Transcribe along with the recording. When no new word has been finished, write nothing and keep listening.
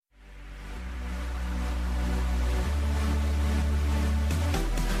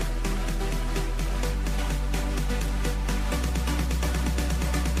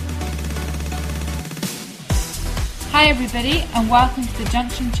Hi everybody, and welcome to the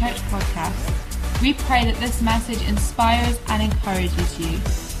Junction Church podcast. We pray that this message inspires and encourages you.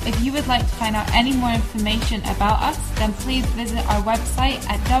 If you would like to find out any more information about us, then please visit our website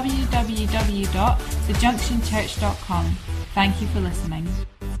at www.thejunctionchurch.com. Thank you for listening.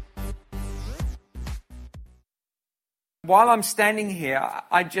 While I'm standing here,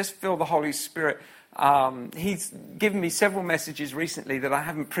 I just feel the Holy Spirit. He's given me several messages recently that I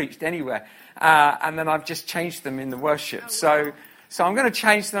haven't preached anywhere, and then I've just changed them in the worship. So I'm going to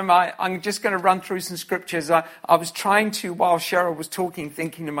change them. I'm just going to run through some scriptures. I was trying to, while Cheryl was talking,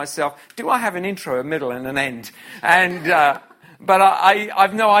 thinking to myself, do I have an intro, a middle, and an end? And but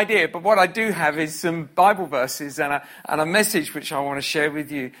I've no idea. But what I do have is some Bible verses and a message which I want to share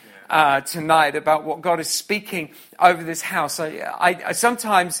with you tonight about what God is speaking over this house. I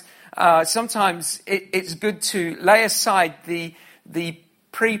sometimes it's good to lay aside the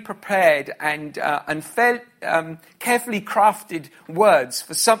pre-prepared and carefully crafted words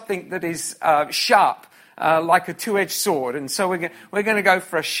for something that is sharp, like a two-edged sword. And so we're going to go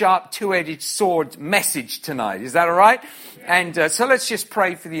for a sharp two-edged sword message tonight. Is that all right? And so let's just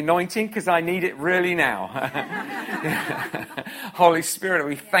pray for the anointing, because I need it really now. Holy Spirit,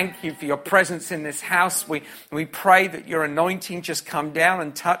 we thank you for your presence in this house. We pray that your anointing just come down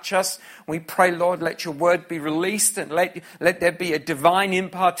and touch us. We pray, Lord, let your word be released, and let there be a divine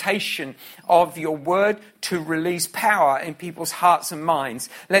impartation of your word to release power in people's hearts and minds.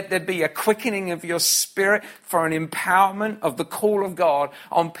 Let there be a quickening of your spirit for an empowerment of the call of God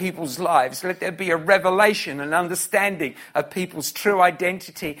on people's lives. Let there be a revelation and understanding of people's true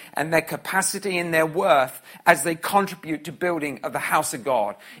identity and their capacity and their worth as they contribute to building of the house of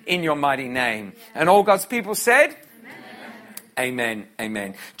God in your mighty name. And all God's people said, Amen.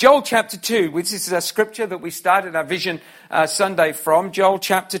 Amen. Joel chapter 2, which is a scripture that we started our Vision Sunday from. Joel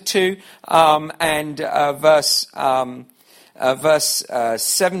chapter 2 and verse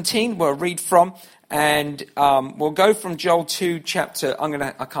 17 we'll read from. And we'll go from Joel 2 chapter...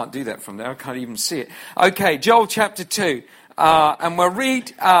 I can't do that from there. I can't even see it. Okay, Joel chapter 2. And we'll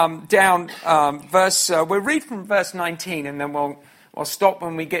read we'll read from verse 19, and then we'll stop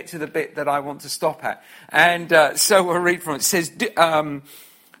when we get to the bit that I want to stop at. And so we'll read from it. It says,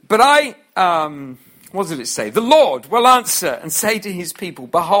 what does it say? The Lord will answer and say to his people,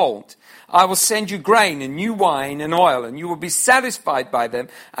 behold, I will send you grain and new wine and oil, and you will be satisfied by them,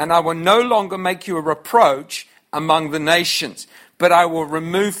 and I will no longer make you a reproach among the nations. But I will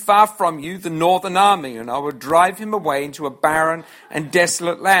remove far from you the northern army, and I will drive him away into a barren and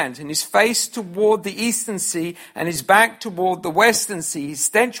desolate land, and his face toward the eastern sea, and his back toward the western sea. His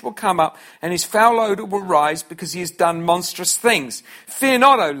stench will come up, and his foul odor will rise, because he has done monstrous things. Fear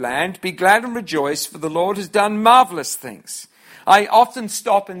not, O land, be glad and rejoice, for the Lord has done marvelous things. I often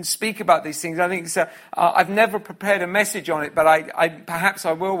stop and speak about these things. I think I've never prepared a message on it, but perhaps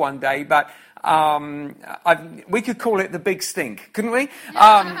I will one day. But we could call it the big stink, couldn't we?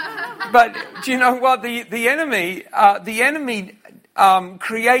 But do you know what? The enemy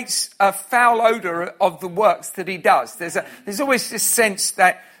creates a foul odor of the works that he does. There's always this sense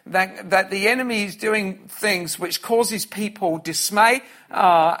that the enemy is doing things which causes people dismay.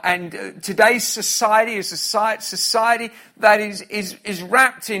 And today's society is a society that is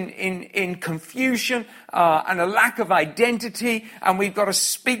wrapped in confusion and a lack of identity, and we've got to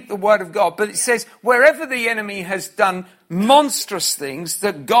speak the word of God. But it says, wherever the enemy has done monstrous things,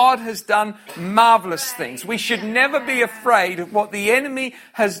 that God has done marvelous things. We should never be afraid of what the enemy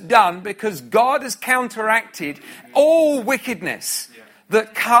has done, because God has counteracted all wickedness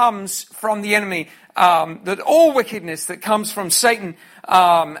that comes from the enemy, that all wickedness that comes from Satan,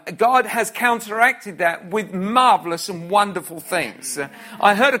 God has counteracted that with marvelous and wonderful things.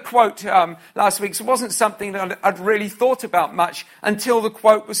 I heard a quote last week. So it wasn't something that I'd really thought about much until the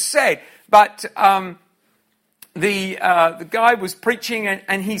quote was said. But the guy was preaching,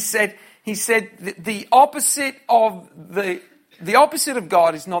 and he said the opposite of the opposite of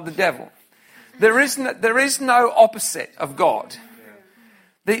God is not the devil. There is no opposite of God.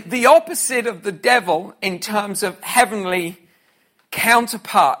 The opposite of the devil in terms of heavenly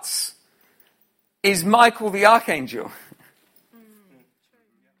counterparts is Michael the archangel.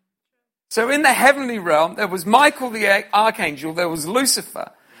 So in the heavenly realm, there was Michael the archangel, there was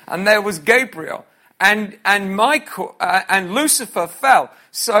Lucifer, and there was Gabriel, and Michael and Lucifer fell.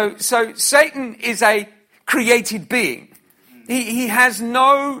 So Satan is a created being. He has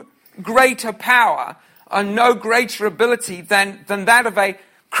no greater power and no greater ability than that of a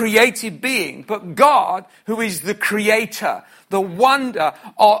created being. But God, who is the creator, the wonder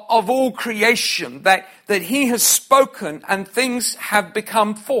of all creation, that he has spoken and things have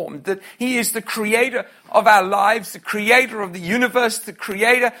become formed, that he is the creator of our lives, the creator of the universe, the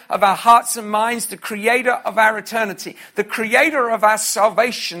creator of our hearts and minds, the creator of our eternity, the creator of our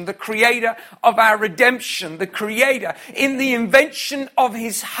salvation, the creator of our redemption, the creator. In the invention of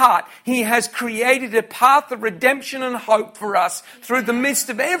his heart, he has created a path of redemption and hope for us through the midst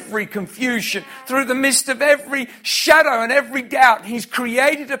of every confusion, through the midst of every shadow and every doubt. He's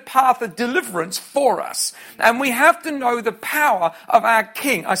created a path of deliverance for us. And we have to know the power of our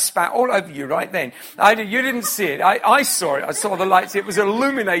King. I spat all over you right then. You didn't see it. I saw it. I saw the lights. It was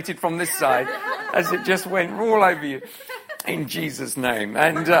illuminated from this side as it just went all over you. In Jesus' name.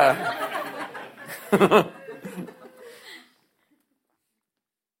 And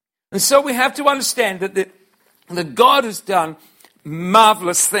and so we have to understand that God has done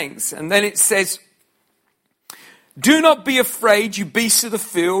marvelous things. And then it says, do not be afraid, you beasts of the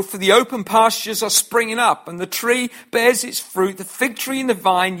field, for the open pastures are springing up, and the tree bears its fruit, the fig tree and the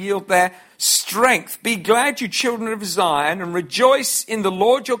vine yield their strength. Be glad, you children of Zion, and rejoice in the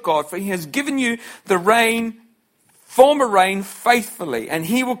Lord your God, for he has given you the rain, former rain faithfully, and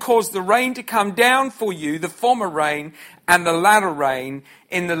he will cause the rain to come down for you, the former rain and the latter rain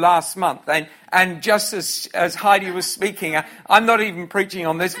in the last month. And just as Heidi was speaking, I'm not even preaching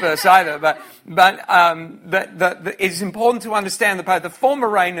on this verse either, but it's important to understand the former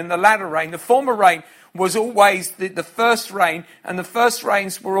rain and the latter rain. The former rain was always the first rain, and the first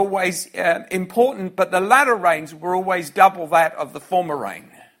rains were always important, but the latter rains were always double that of the former rain.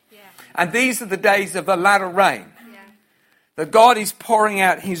 Yeah. And these are the days of the latter rain. Yeah. That God is pouring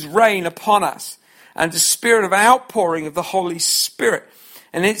out his rain upon us, and the spirit of outpouring of the Holy Spirit.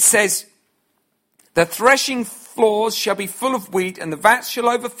 And it says, the threshing floors shall be full of wheat, and the vats shall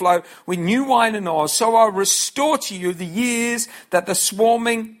overflow with new wine and oil. So I'll restore to you the years that the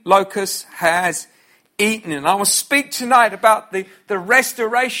swarming locust has eaten. And I will speak tonight about the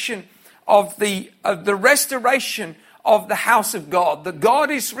restoration of the restoration of the house of God. That God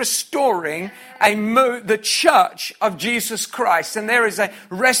is restoring the church of Jesus Christ. And there is a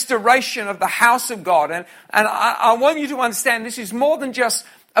restoration of the house of God. And I want you to understand this is more than just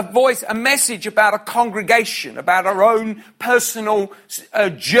a message about a congregation, about our own personal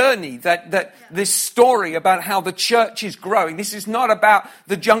journey, that this story about how the church is growing. This is not about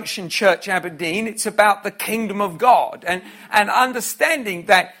the Junction Church Aberdeen. It's about the kingdom of God. And understanding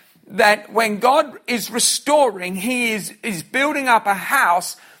that when God is restoring, he is building up a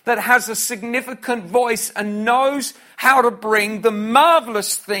house that has a significant voice and knows how to bring the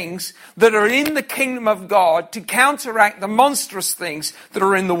marvelous things that are in the kingdom of God to counteract the monstrous things that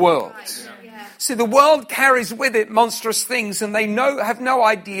are in the world. Right. Yeah. See, the world carries with it monstrous things, and they have no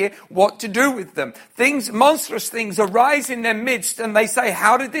idea what to do with them. Monstrous things arise in their midst, and they say,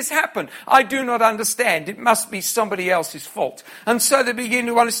 how did this happen? I do not understand. It must be somebody else's fault. And so they begin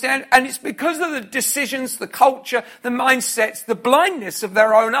to understand, and it's because of the decisions, the culture, the mindsets, the blindness of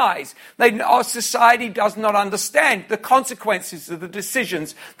their own eyes. Our society does not understand the consequences of the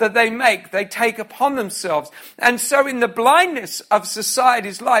decisions that they take upon themselves. And so in the blindness of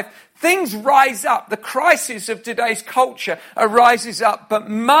society's life, things rise up. The crisis of today's culture arises up, but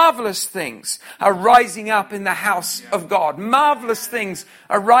marvelous things are rising up in the house of God. Marvelous things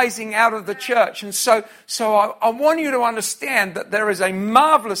are rising out of the church. And so I want you to understand that there is a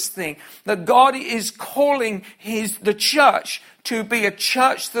marvelous thing that God is calling the church to be a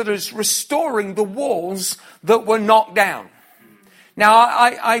church that is restoring the walls that were knocked down. Now,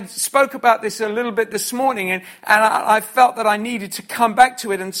 I spoke about this a little bit this morning, and I felt that I needed to come back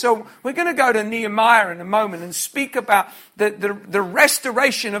to it. And so we're going to go to Nehemiah in a moment and speak about the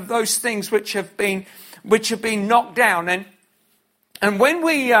restoration of those things which have been knocked down. And when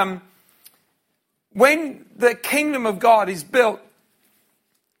the kingdom of God is built,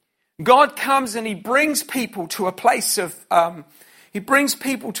 God comes and he brings people to a place of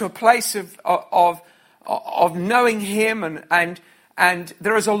knowing him, and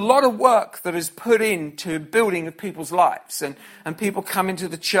there is a lot of work that is put into building of people's lives, and people come into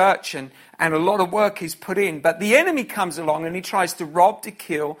the church, and a lot of work is put in. But the enemy comes along and he tries to rob, to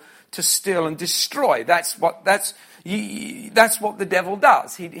kill, to steal, and destroy. That's what the devil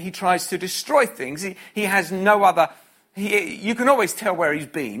does. He tries to destroy things. He has no other. You can always tell where he's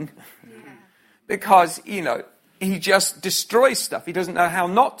been, because he just destroys stuff. He doesn't know how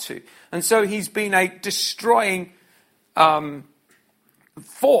not to, and so he's been a destroying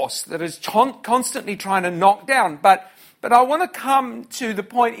force that is constantly trying to knock down. But I want to come to the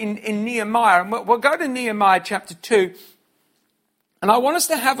point in Nehemiah, and we'll go to Nehemiah chapter 2, and I want us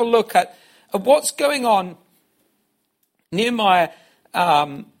to have a look at what's going on. Nehemiah,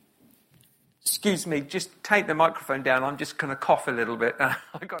 excuse me, just take the microphone down. I'm just going to cough a little bit.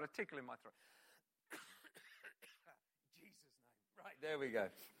 I've got a tickle in my throat. There we go.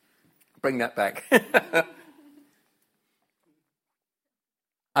 Bring that back.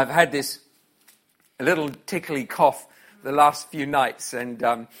 I've had this little tickly cough the last few nights, and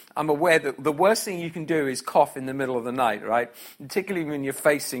I'm aware that the worst thing you can do is cough in the middle of the night, right? Particularly when you're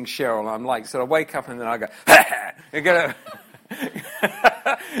facing Cheryl. I'm like, so I wake up and then I go,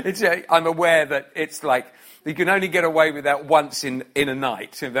 I'm aware that it's like, you can only get away with that once in a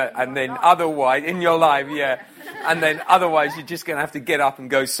night, and then otherwise, in your life, yeah. And then otherwise, you're just going to have to get up and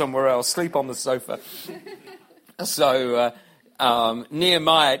go somewhere else, sleep on the sofa. So,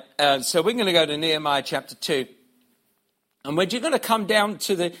 Nehemiah, so we're going to go to Nehemiah chapter 2. And we're going to come down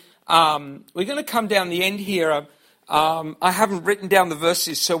to the end here. I haven't written down the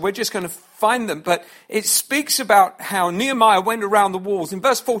verses, so we're just going to find them. But it speaks about how Nehemiah went around the walls. In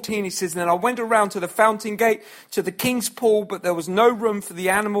verse 14, he says, "Then I went around to the fountain gate, to the king's pool, but there was no room for the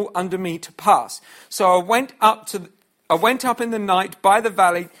animal under me to pass. So I went up in the night by the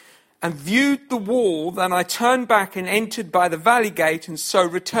valley and viewed the wall. Then I turned back and entered by the valley gate, and so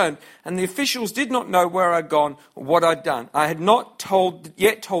returned. And the officials did not know where I'd gone or what I'd done. I had not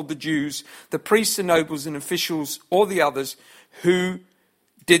yet told the Jews, the priests and nobles and officials, or the others who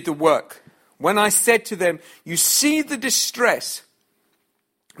did the work. When I said to them, 'You see the distress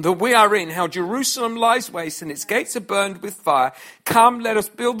that we are in, how Jerusalem lies waste and its gates are burned with fire. Come, let us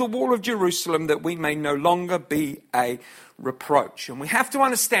build the wall of Jerusalem that we may no longer be a reproach.'" And we have to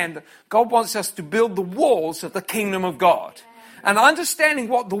understand that God wants us to build the walls of the kingdom of God. And understanding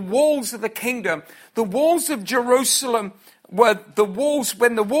what the walls of the kingdom, the walls of Jerusalem were the walls,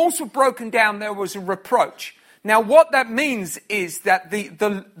 when the walls were broken down, there was a reproach. Now what that means is that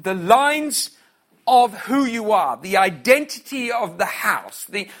the lines of who you are, the identity of the house,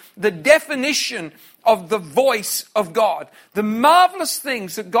 the definition of the voice of God, the marvelous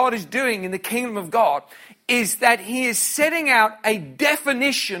things that God is doing in the kingdom of God is that he is setting out a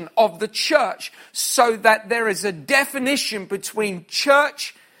definition of the church so that there is a definition between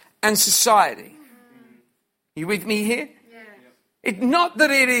church and society. You with me here? Yeah. It's not that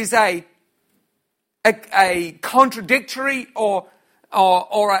it is a contradictory or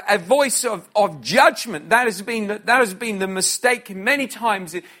a voice of judgment. That has been the mistake many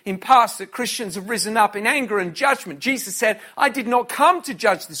times in past, that Christians have risen up in anger and judgment. Jesus said, "I did not come to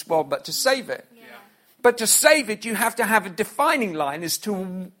judge this world, but to save it." Yeah. But to save it, you have to have a defining line as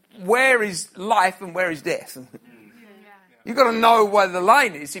to where is life and where is death. You've got to know where the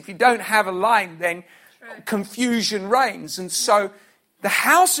line is. If you don't have a line, then confusion reigns. And so the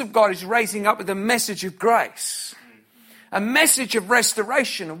house of God is raising up with a message of grace. A message of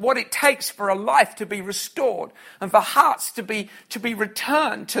restoration, of what it takes for a life to be restored and for hearts to be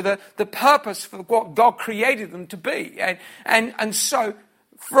returned to the purpose for what God created them to be. And so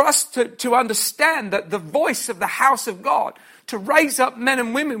for us to understand that the voice of the house of God, to raise up men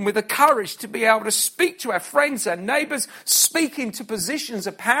and women with the courage to be able to speak to our friends and neighbours, speak into positions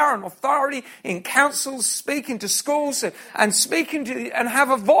of power and authority in councils, speak into schools and speak into and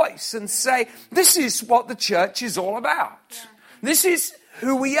have a voice and say, this is what the church is all about. Yeah. This is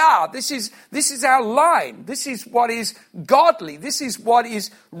who we are. This is our line. This is what is godly. This is what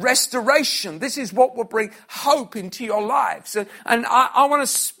is restoration. This is what will bring hope into your lives. And I want to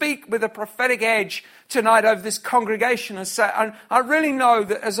speak with a prophetic edge tonight over this congregation and say, and I really know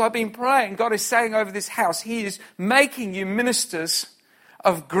that as I've been praying, God is saying over this house, he is making you ministers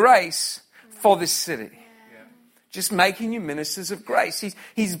of grace for this city. Just making you ministers of grace.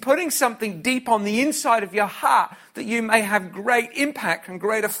 He's putting something deep on the inside of your heart that you may have great impact and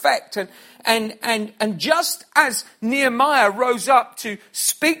great effect. And just as Nehemiah rose up to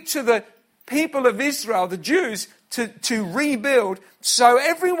speak to the people of Israel, the Jews, to rebuild, so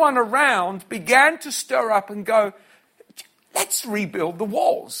everyone around began to stir up and go, let's rebuild the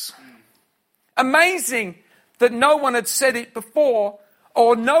walls. Amazing that no one had said it before,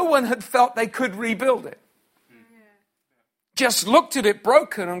 or no one had felt they could rebuild it. Just looked at it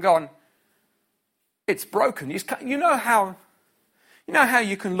broken and gone, it's broken. You know how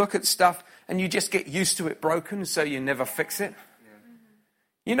you can look at stuff and you just get used to it broken, so you never fix it?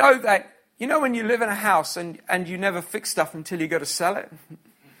 You know when you live in a house and you never fix stuff until you go to sell it?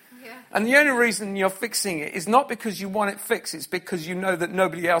 Yeah. And the only reason you're fixing it is not because you want it fixed, it's because you know that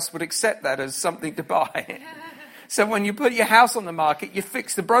nobody else would accept that as something to buy. So when you put your house on the market, you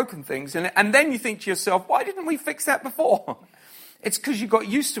fix the broken things. And then you think to yourself, why didn't we fix that before? It's because you got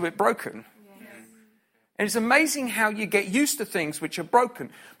used to it broken. Yes. And it's amazing how you get used to things which are broken.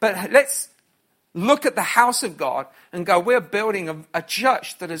 But let's look at the house of God and go, we're building a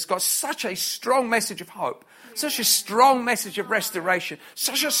church that has got such a strong message of hope, such a strong message of restoration,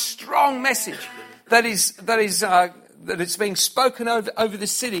 such a strong message that is that it's being spoken over the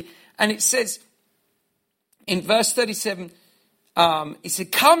city. And it says in verse 37, he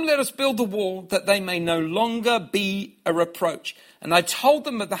said, "Come, let us build the wall, that they may no longer be a reproach. And I told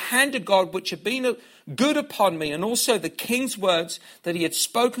them of the hand of God which had been good upon me, and also the king's words that he had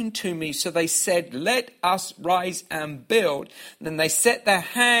spoken to me. So they said, let us rise and build. And then they set their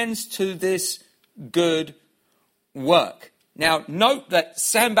hands to this good work." Now, note that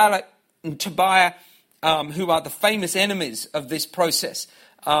Sanballat and Tobiah, who are the famous enemies of this process,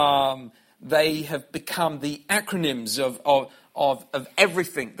 they have become the acronyms of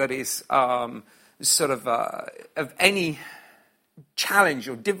everything that is of any challenge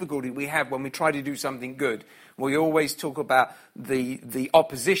or difficulty we have when we try to do something good. We always talk about the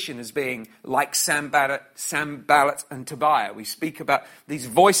opposition as being like Sanballat and Tobiah. We speak about these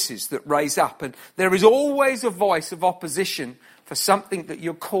voices that raise up, and there is always a voice of opposition for something that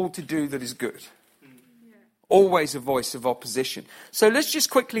you're called to do that is good. Always a voice of opposition. So let's just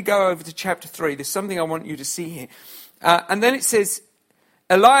quickly go over to chapter 3. There's something I want you to see here. And then it says,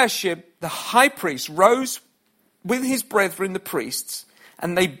 Eliashib, the high priest, rose with his brethren, the priests,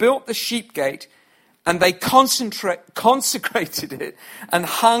 and they built the sheep gate, and they consecrated it and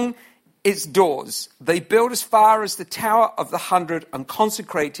hung its doors. They built as far as the Tower of the 100 and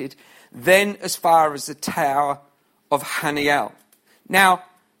consecrated, then as far as the Tower of Haniel. Now,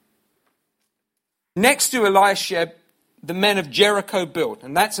 next to Eliashib, the men of Jericho built,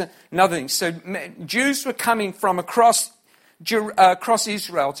 and that's another thing. So Jews were coming from across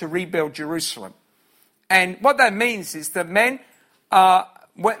Israel to rebuild Jerusalem. And what that means is that men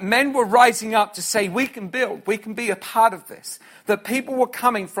were rising up to say, we can build, we can be a part of this. That people were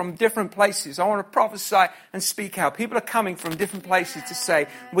coming from different places. I want to prophesy and speak out. People are coming from different places to say,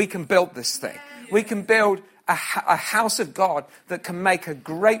 we can build this thing. We can build a house of God that can make a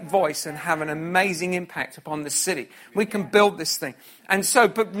great voice and have an amazing impact upon the city. We can build this thing. And so,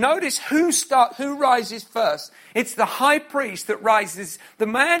 but notice who rises first. It's the high priest that rises. The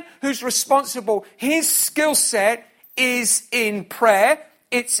man who's responsible, his skill set is in prayer.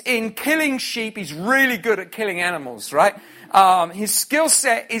 It's in killing sheep. He's really good at killing animals, right? His skill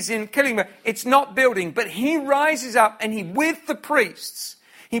set is in killing, but it's not building. But he rises up and he, with the priests,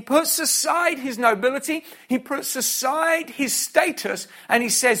 he puts aside his nobility, he puts aside his status, and he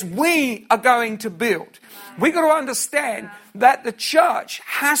says, we are going to build. We've got to understand that the church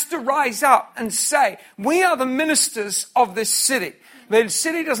has to rise up and say, we are the ministers of this city. The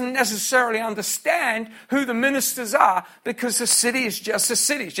city doesn't necessarily understand who the ministers are, because the city is just a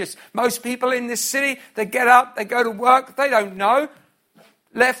city. It's just most people in this city, they get up, they go to work, they don't know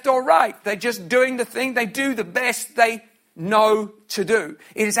left or right. They're just doing the thing, they do the best they know to do.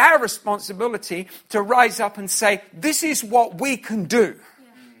 It is our responsibility to rise up and say, this is what we can do.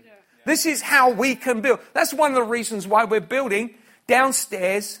 This is how we can build. That's one of the reasons why we're building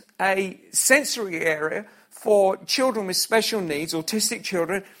downstairs a sensory area for children with special needs, autistic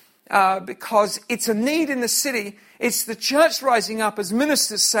children, because it's a need in the city. It's the church rising up as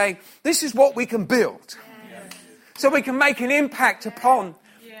ministers saying, this is what we can build. So we can make an impact upon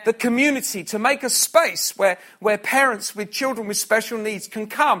the community, to make a space where parents with children with special needs can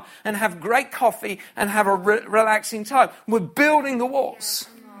come and have great coffee and have a relaxing time. We're building the walls.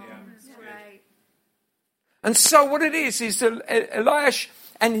 And so what it is Eliash,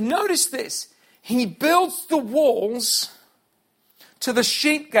 and notice this, he builds the walls to the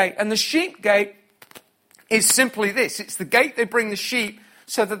sheep gate. And the sheep gate is simply this. It's the gate they bring the sheep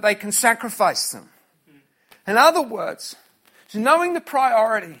so that they can sacrifice them. In other words, knowing the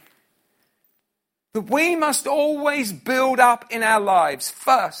priority that we must always build up in our lives.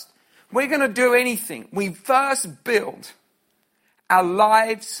 First, we're going to do anything. We first build our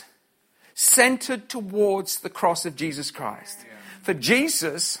lives centered towards the cross of Jesus Christ. For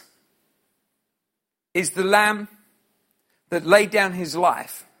Jesus is the Lamb that laid down his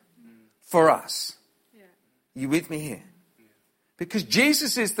life for us. You with me here? Because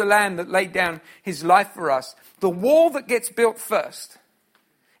Jesus is the Lamb that laid down his life for us. The wall that gets built first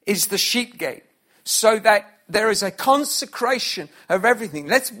is the sheep gate, so that there is a consecration of everything.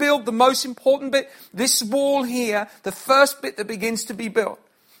 Let's build the most important bit, this wall here, the first bit that begins to be built.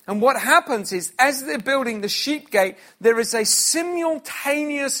 And what happens is, as they're building the sheep gate, there is a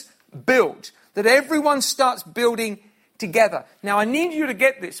simultaneous build that everyone starts building together. Now, I need you to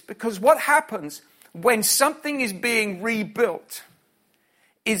get this, because what happens when something is being rebuilt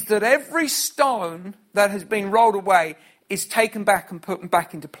is that every stone that has been rolled away is taken back and put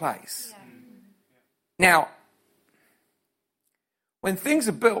back into place. Now, when things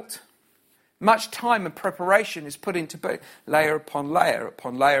are built, much time and preparation is put into layer upon layer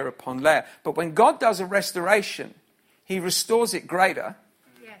upon layer upon layer. But when God does a restoration, He restores it greater.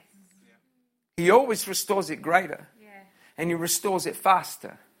 Yes. He always restores it greater. Yeah. And he restores it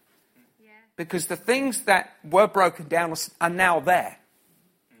faster. Yeah. Because the things that were broken down are now there.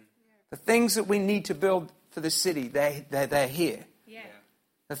 The things that we need to build for the city, they're here. Yeah.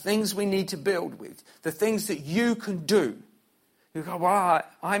 The things we need to build with. The things that you can do. You go, well,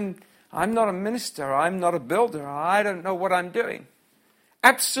 I'm not a minister. I'm not a builder. I don't know what I'm doing.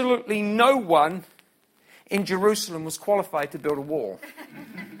 Absolutely no one in Jerusalem was qualified to build a wall.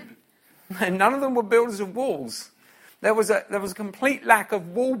 And none of them were builders of walls. There was a complete lack of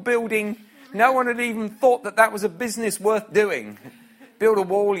wall building. No one had even thought that was a business worth doing. Build a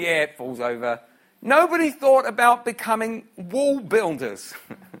wall, yeah, it falls over. Nobody thought about becoming wall builders.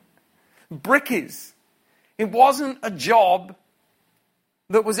 Brickies. It wasn't a job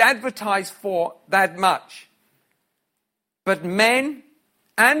that was advertised for that much. But men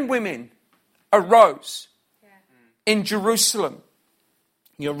and women arose in Jerusalem.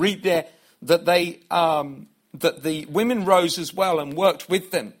 You'll read there that that the women rose as well and worked with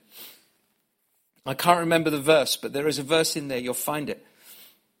them. I can't remember the verse, but there is a verse in there, you'll find it,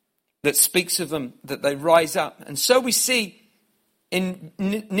 that speaks of them, that they rise up. And so we see in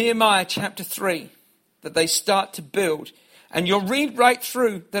Nehemiah chapter 3 that they start to build. And you'll read right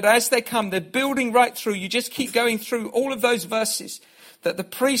through that as they come, they're building right through. You just keep going through all of those verses, that the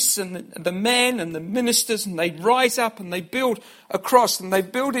priests and the men and the ministers, and they rise up and they build across and they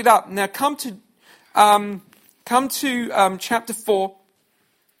build it up. Now come to chapter 4.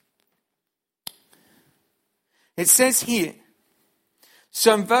 It says here,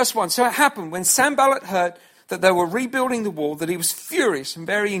 so in verse 1, so it happened when Sanballat heard that they were rebuilding the wall, that he was furious and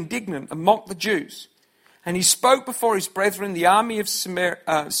very indignant and mocked the Jews. And he spoke before his brethren, the army of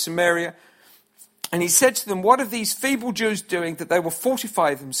Samaria, and he said to them, what are these feeble Jews doing that they will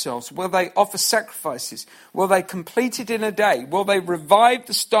fortify themselves? Will they offer sacrifices? Will they complete it in a day? Will they revive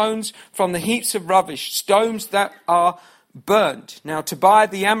the stones from the heaps of rubbish, stones that are burned? Now Tobiah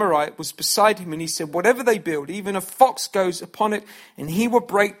the Amorite was beside him, and he said, whatever they build, even a fox goes upon it, and he will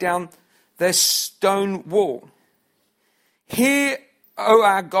break down their stone wall. Hear, O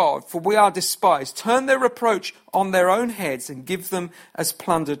our God, for we are despised. Turn their reproach on their own heads and give them as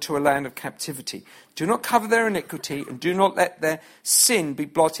plunder to a land of captivity. Do not cover their iniquity, and do not let their sin be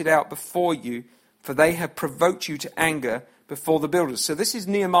blotted out before you, for they have provoked you to anger before the builders. So this is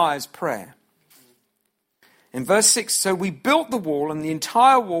Nehemiah's prayer. In verse 6, so we built the wall, and the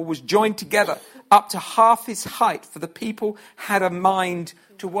entire wall was joined together up to half its height, for the people had a mind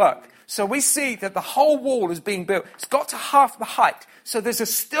to work. So we see that the whole wall is being built. It's got to half the height. So there's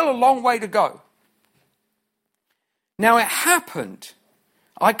still a long way to go. Now it happened.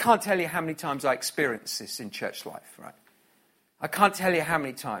 I can't tell you how many times I experienced this in church life, right? I can't tell you how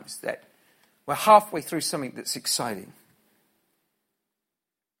many times that we're halfway through something that's exciting.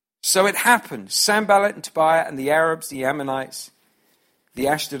 So it happened. Sanballat and Tobiah and the Arabs, the Ammonites, the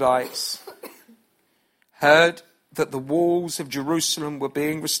Ashdodites heard that the walls of Jerusalem were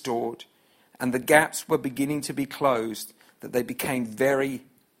being restored and the gaps were beginning to be closed, that they became very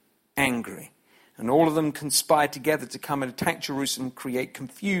angry. And all of them conspired together to come and attack Jerusalem and create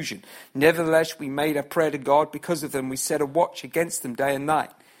confusion. Nevertheless, we made a prayer to God because of them. We set a watch against them day and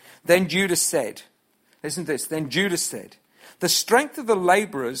night. Then Judah said, listen to this, then Judah said, the strength of the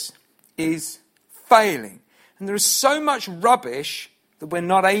laborers is failing. And there is so much rubbish that we're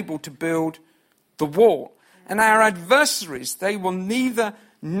not able to build the wall. And our adversaries, they will neither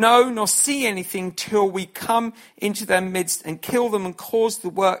know nor see anything till we come into their midst and kill them and cause the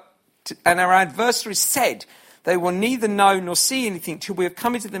work. And our adversaries said, they will neither know nor see anything till we have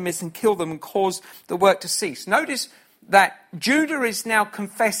come into their midst and kill them and cause the work to cease. Notice that Judah is now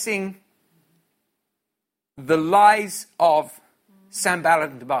confessing the lies of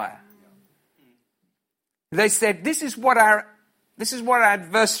Sanballat and Tobiah. They said, this is what our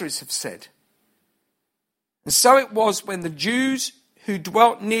adversaries have said. And so it was when the Jews who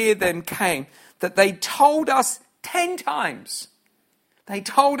dwelt near them came, that they told us 10 times. They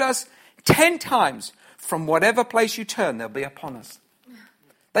told us 10 times, from whatever place you turn, they'll be upon us.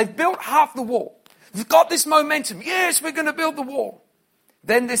 They've built half the wall. They've got this momentum. Yes, we're going to build the wall.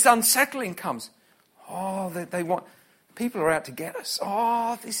 Then this unsettling comes. Oh, they want, people are out to get us.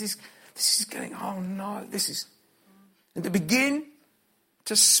 Oh, this is going, oh no, this is. And to begin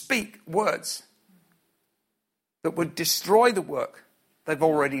to speak words that would destroy the work they've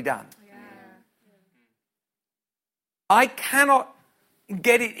already done. Yeah. I cannot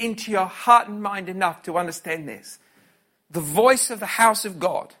get it into your heart and mind enough to understand this. The voice of the house of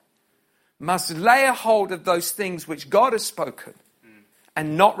God must lay a hold of those things which God has spoken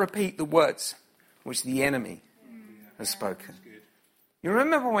and not repeat the words which the enemy has spoken. You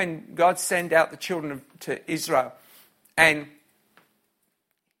remember when God sent out the children to Israel, and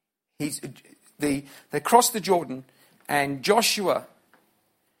they crossed the Jordan, and Joshua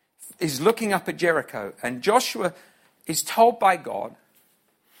is looking up at Jericho, and Joshua is told by God,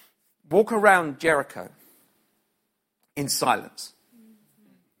 walk around Jericho in silence.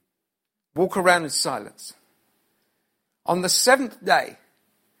 Walk around in silence. On the seventh day,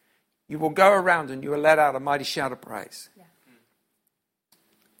 you will go around and you will let out a mighty shout of praise. Yeah.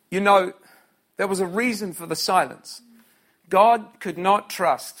 You know, there was a reason for the silence. God could not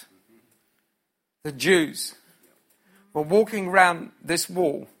trust the Jews were walking around this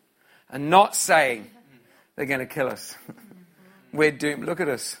wall and not saying, they're going to kill us. We're doomed. Look at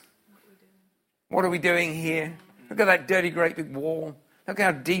us. What are we doing here? Look at that dirty, great big wall. Look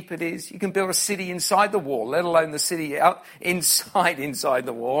how deep it is. You can build a city inside the wall, let alone the city out inside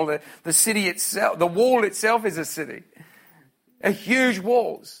the wall. The city itself, the wall itself is a city. A huge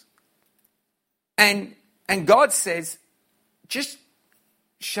walls. And God says, just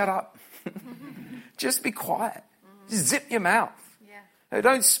shut up. Just be quiet. Just zip your mouth. Yeah.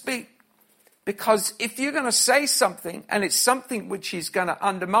 Don't speak. Because if you're going to say something, and it's something which is going to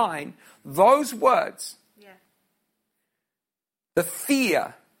undermine those words, the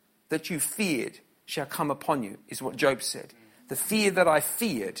fear that you feared shall come upon you, is what Job said. The fear that I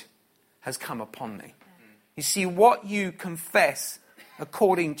feared has come upon me. You see, what you confess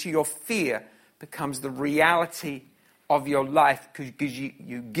according to your fear becomes the reality of your life, because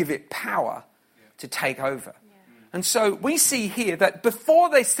you give it power to take over. And so we see here that before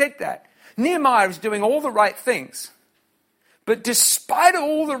they said that, Nehemiah is doing all the right things. But despite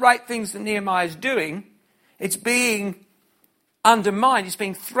all the right things that Nehemiah is doing, it's being undermined, it's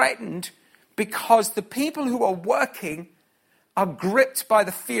being threatened, because the people who are working are gripped by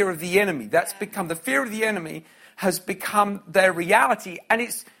the fear of the enemy. That's become, the fear of the enemy has become their reality. And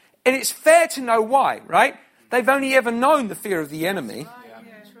it's fair to know why, right? They've only ever known the fear of the enemy.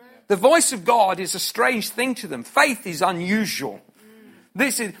 The voice of God is a strange thing to them. Faith is unusual.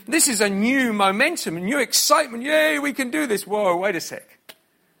 This is a new momentum, a new excitement. Yay, we can do this. Whoa, wait a sec.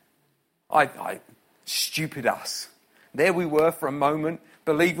 Stupid us. There we were for a moment,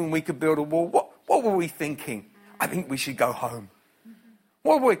 believing we could build a wall. What were we thinking? I think we should go home.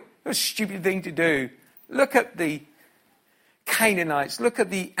 What was a stupid thing to do? Look at the Canaanites. Look at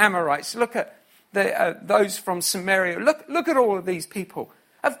the Amorites. Look at those from Samaria. Look at all of these people.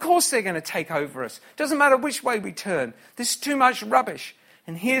 Of course they're going to take over us. Doesn't matter which way we turn. This is too much rubbish.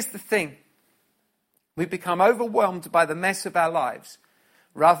 And here's the thing. We become overwhelmed by the mess of our lives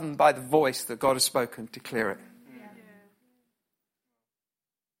rather than by the voice that God has spoken to clear it. Yeah.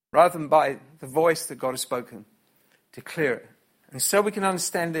 Rather than by the voice that God has spoken to clear it. And so we can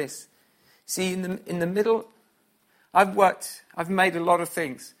understand this. See, in the middle, I've made a lot of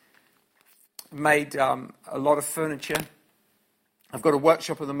things. I've made a lot of furniture. I've got a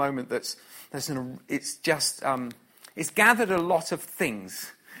workshop at the moment it's gathered a lot of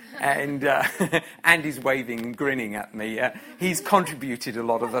things. And Andy's waving and grinning at me. He's contributed a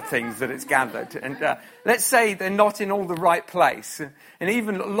lot of the things that it's gathered. And let's say they're not in all the right place. And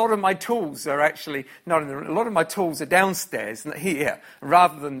even a lot of my tools are actually not in a lot of my tools are downstairs here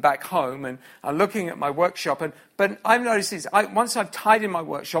rather than back home. And I'm looking at my workshop. But I've noticed this. Once I've tidied my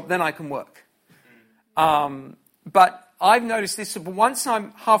workshop, then I can work. But I've noticed this. Once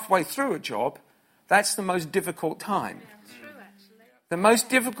I'm halfway through a job, that's the most difficult time. The most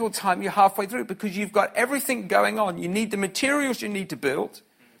difficult time you're halfway through, because you've got everything going on. You need the materials you need to build.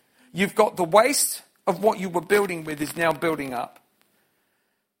 You've got the waste of what you were building with is now building up.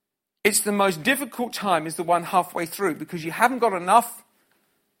 It's the most difficult time is the one halfway through, because you haven't got enough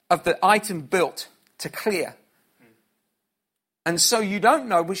of the item built to clear. And so you don't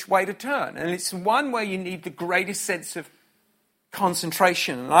know which way to turn. And it's one where you need the greatest sense of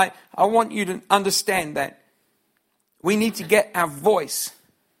concentration. And I want you to understand that we need to get our voice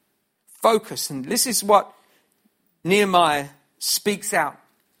focused. And this is what Nehemiah speaks out.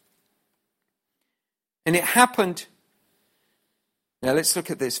 And it happened. Now let's look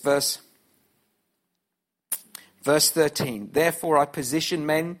at this verse 13. Therefore I positioned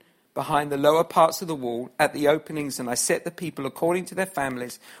men behind the lower parts of the wall at the openings, and I set the people according to their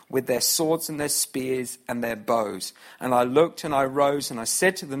families with their swords and their spears and their bows. And I looked and I rose and I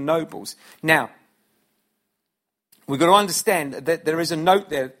said to the nobles. Now, we've got to understand that there is a note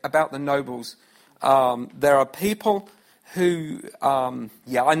there about the nobles. There are people who, I'm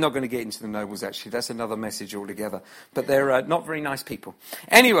not going to get into the nobles actually. That's another message altogether. But they're not very nice people.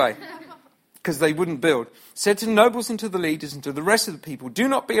 Anyway, because they wouldn't build. Said to the nobles and to the leaders and to the rest of the people, do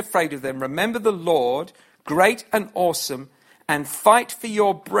not be afraid of them. Remember the Lord great and awesome, and fight for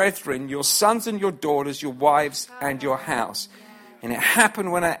your brethren, your sons and your daughters, your wives and your house. And it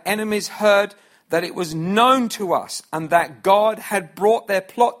happened when our enemies heard that it was known to us and that God had brought their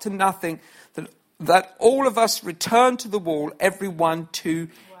plot to nothing, that all of us returned to the wall, everyone to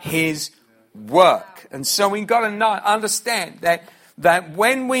his work. And so we've got to understand that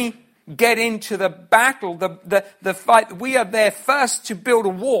when we get into the battle, the fight, we are there first to build a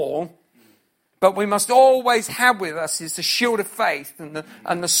wall, but we must always have with us is the shield of faith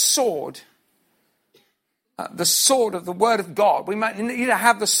and the sword. The sword of the word of God. We need to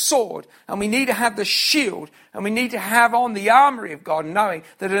have the sword, and we need to have the shield, and we need to have on the armory of God, knowing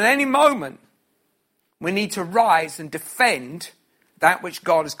that at any moment we need to rise and defend that which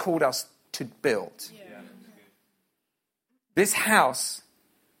God has called us to build. Yeah. This house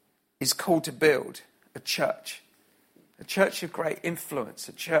is called to build a church of great influence,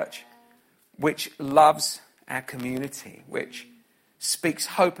 a church which loves our community, which speaks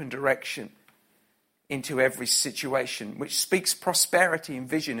hope and direction into every situation, which speaks prosperity and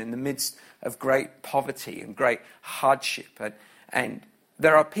vision in the midst of great poverty and great hardship. And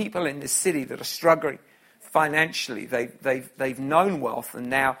there are people in this city that are struggling financially. They've known wealth, and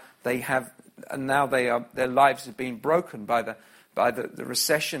now their lives have been broken by the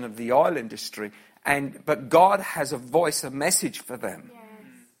recession of the oil industry. But God has a voice, a message for them. Yes.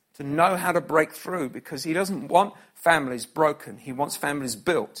 To know how to break through, because he doesn't want families broken. He wants families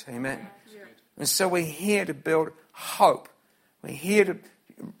built. Amen. And so we're here to build hope. We're here to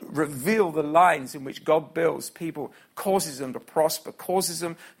reveal the lines in which God builds people, causes them to prosper, causes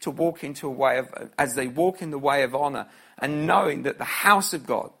them to walk into a way of, as they walk in the way of honor, and knowing that the house of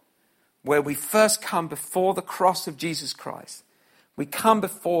God, where we first come before the cross of Jesus Christ, we come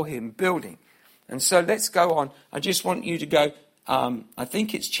before him building. And so let's go on. I just want you to go, I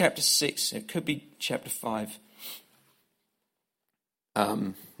think it's chapter 6. It could be chapter 5.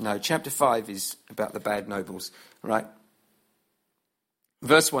 No, chapter 5 is about the bad nobles, right?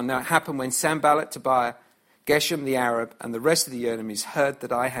 Verse 1, now it happened when Sanballat, Tobiah, Geshem the Arab, and the rest of the enemies heard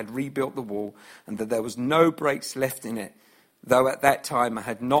that I had rebuilt the wall and that there was no breaks left in it, though at that time I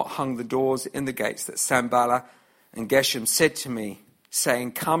had not hung the doors in the gates, that Sanballat and Geshem said to me,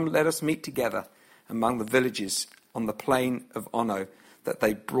 saying, come, let us meet together among the villages on the plain of Ono, that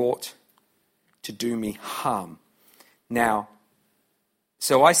they brought to do me harm. Now,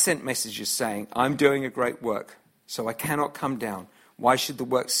 so I sent messages saying, I'm doing a great work, so I cannot come down. Why should the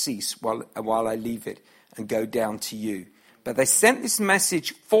work cease while I leave it and go down to you? But they sent this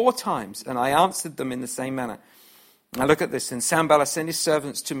message 4 times, and I answered them in the same manner. Now look at this. And Sanballat sent his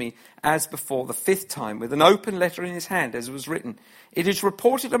servants to me as before the 5th time, with an open letter in his hand, as was written. It is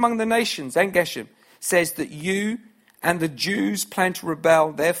reported among the nations, and Geshem says that you and the Jews plan to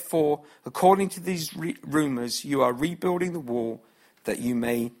rebel. Therefore, according to these rumors, you are rebuilding the wall, that you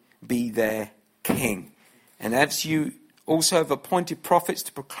may be their king. And as you also have appointed prophets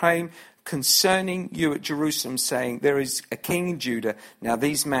to proclaim concerning you at Jerusalem, saying, there is a king in Judah. Now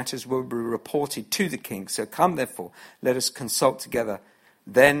these matters will be reported to the king. So come, therefore, let us consult together.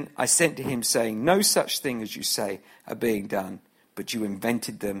 Then I sent to him, saying, no such thing as you say are being done, but you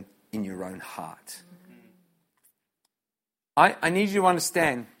invented them in your own heart. I need you to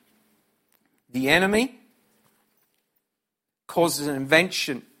understand, the enemy causes an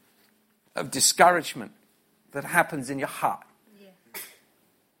invention of discouragement that happens in your heart. Yeah.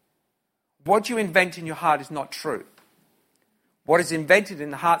 What you invent in your heart is not true. What is invented in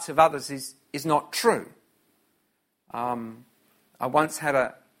the hearts of others is not true. I once had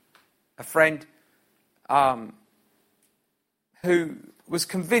a friend who was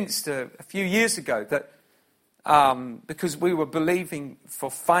convinced a few years ago that because we were believing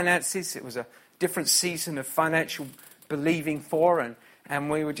for finances, it was a different season of financial believing for, and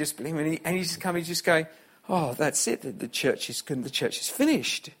we were just believing, and he just going, oh, that's it, the church is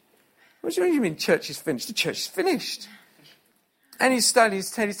finished. What do you mean church is finished? The church is finished. And he's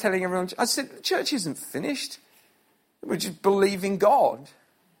telling everyone, I said, the church isn't finished. We're just believing God.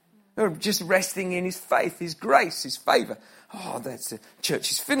 We're just resting in his faith, his grace, his favour. Oh, the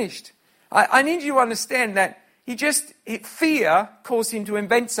church is finished. I need you to understand that fear caused him to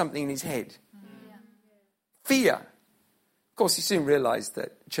invent something in his head. Fear. Of course, he soon realised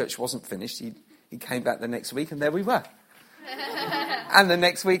that church wasn't finished. He came back the next week, and there we were. And the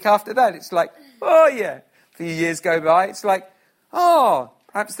next week after that, it's like, oh yeah. A few years go by, it's like, oh,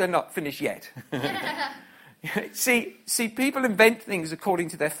 perhaps they're not finished yet. See, people invent things according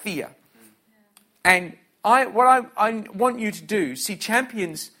to their fear. And what I want you to do, see,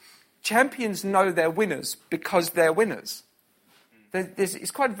 champions know they're winners because they're winners.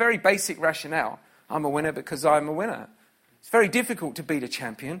 It's quite a very basic rationale. I'm a winner because I'm a winner. It's very difficult to beat a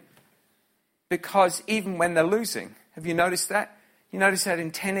champion because even when they're losing, have you noticed that? You notice that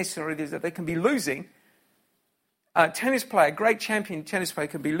in tennis or it is that they can be losing. A great champion tennis player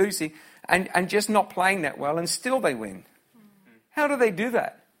can be losing and just not playing that well and still they win. How do they do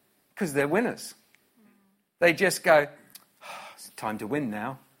that? Because they're winners. They just go, it's time to win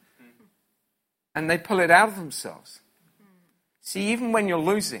now. And they pull it out of themselves. See, even when you're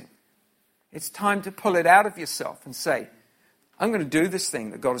losing, it's time to pull it out of yourself and say, I'm going to do this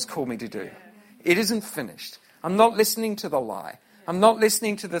thing that God has called me to do. It isn't finished. I'm not listening to the lie. I'm not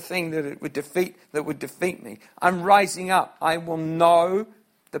listening to the thing that would defeat me. I'm rising up. I will know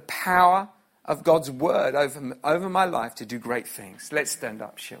the power of God's word over my life to do great things. Let's stand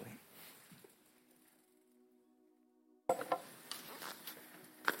up, shall we?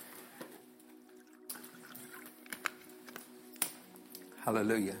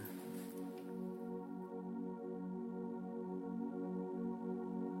 Hallelujah.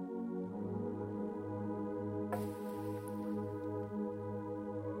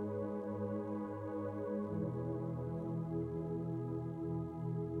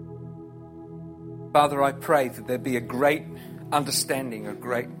 Father, I pray that there be a great understanding, a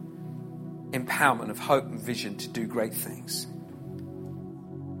great empowerment of hope and vision to do great things.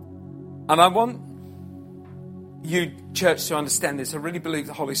 And I want you, church, to understand this. I really believe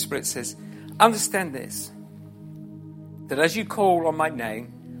the Holy Spirit says, understand this, that as you call on my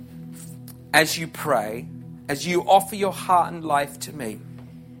name, as you pray, as you offer your heart and life to me,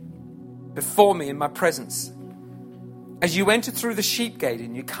 before me in my presence, as you enter through the sheep gate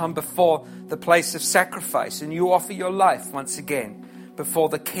and you come before the place of sacrifice and you offer your life once again before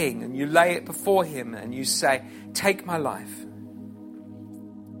the King and you lay it before him and you say, take my life.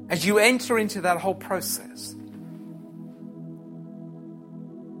 As you enter into that whole process,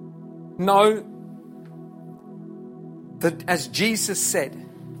 know that as Jesus said,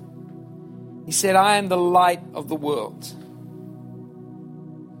 he said, I am the light of the world.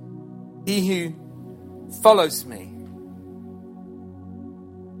 He who follows me,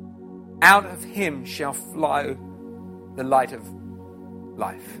 out of him shall flow the light of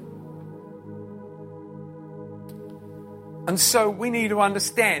life. And so we need to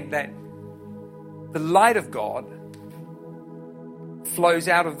understand that the light of God flows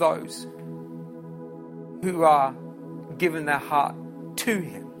out of those who are given their heart to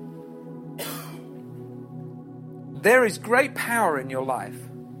him. There is great power in your life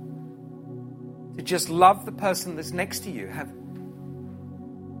to just love the person that's next to you.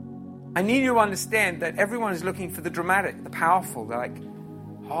 I need you to understand that everyone is looking for the dramatic, the powerful. They're like,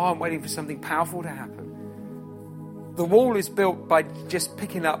 oh, I'm waiting for something powerful to happen. The wall is built by just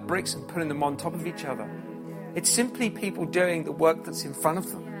picking up bricks and putting them on top of each other. It's simply people doing the work that's in front of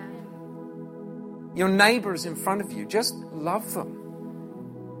them. Your neighbor is in front of you. Just love them.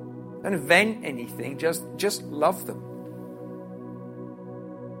 Don't invent anything. Just love them.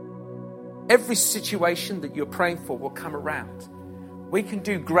 Every situation that you're praying for will come around. We can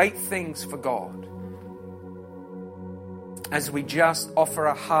do great things for God as we just offer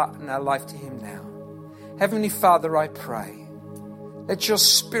our heart and our life to him now. Heavenly Father, I pray, let your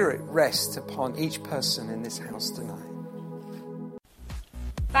spirit rest upon each person in this house tonight.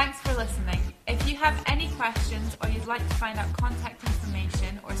 Thanks for listening. If you have any questions or you'd like to find out contact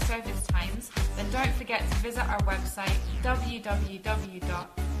information or service times, then don't forget to visit our website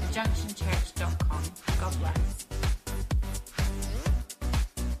www.thejunctionchurch.com. God bless.